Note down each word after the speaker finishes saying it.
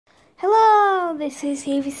Hello, this is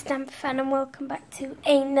Evie Stamp Fan and welcome back to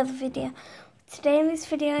another video. Today in this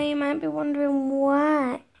video you might be wondering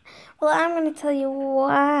why. Well, I'm going to tell you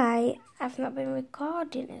why I've not been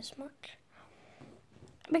recording as much.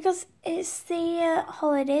 Because it's the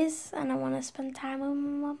holidays and I want to spend time with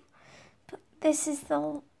my mum. But this is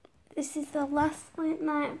the last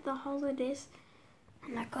night of the holidays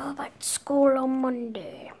and I go back to school on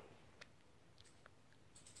Monday.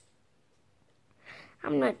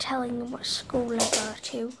 I'm not telling you what school I go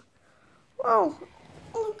to. Whoa,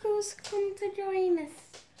 look who's come to join us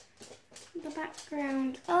in the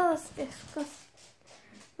background. Oh, that's disgusting.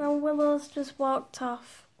 Now Willow's just walked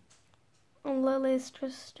off and Lily's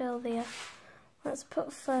just still there. Let's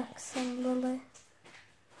put focus on Lily.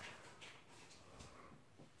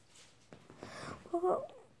 Well,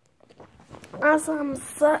 as I'm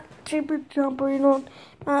sat jibber-jabbering on,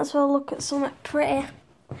 might as well look at something pretty.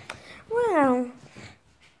 Well,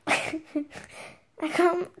 I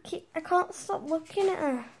can't stop looking at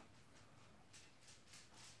her.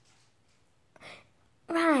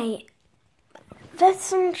 Right, there's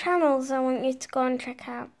some channels I want you to go and check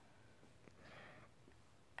out.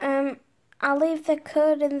 I'll leave the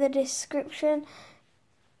code in the description.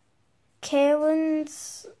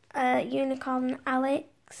 Kaylin's unicornalex.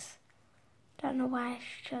 Don't know why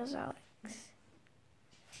she chose Alex.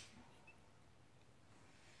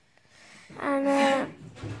 And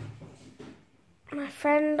my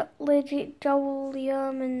friend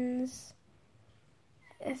Legitjoelyoemans,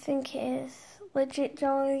 I think it is,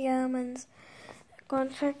 Legitjoelyoemans. Go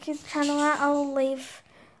and check his channel out. I'll leave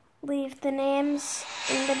the names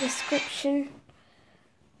in the description.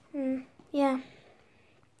 Yeah.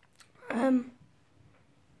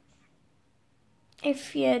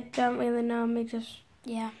 If you don't really know me, just,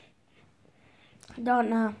 yeah. I don't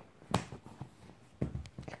know.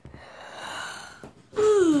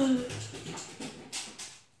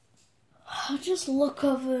 I'll just look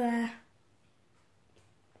over there.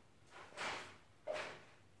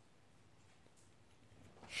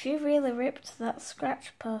 She really ripped that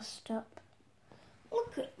scratch post up.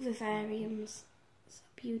 Look at the vivariums. So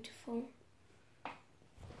beautiful.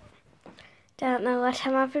 Don't know what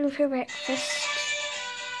I'm having for breakfast.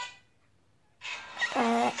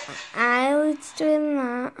 I was doing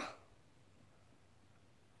that.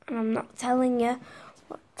 And I'm not telling you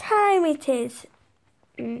what time it is.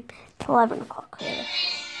 It's 11 o'clock really.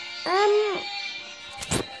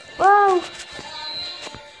 Whoa!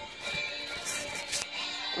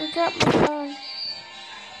 I dropped my phone.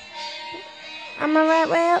 Am I right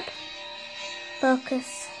way up?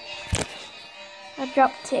 Focus. I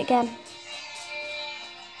dropped it again.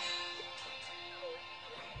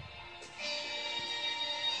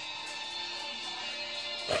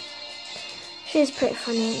 She's pretty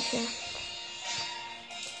funny, isn't she?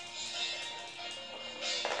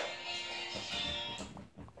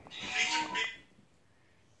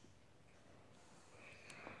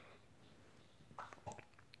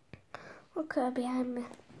 Look at her behind me.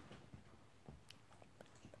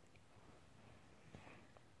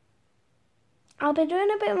 I'll be doing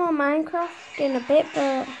a bit more Minecraft in a bit,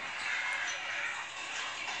 but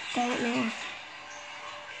don't know.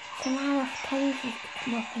 So now I've Kenzie to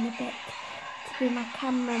come up in a bit to be my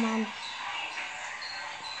cameraman.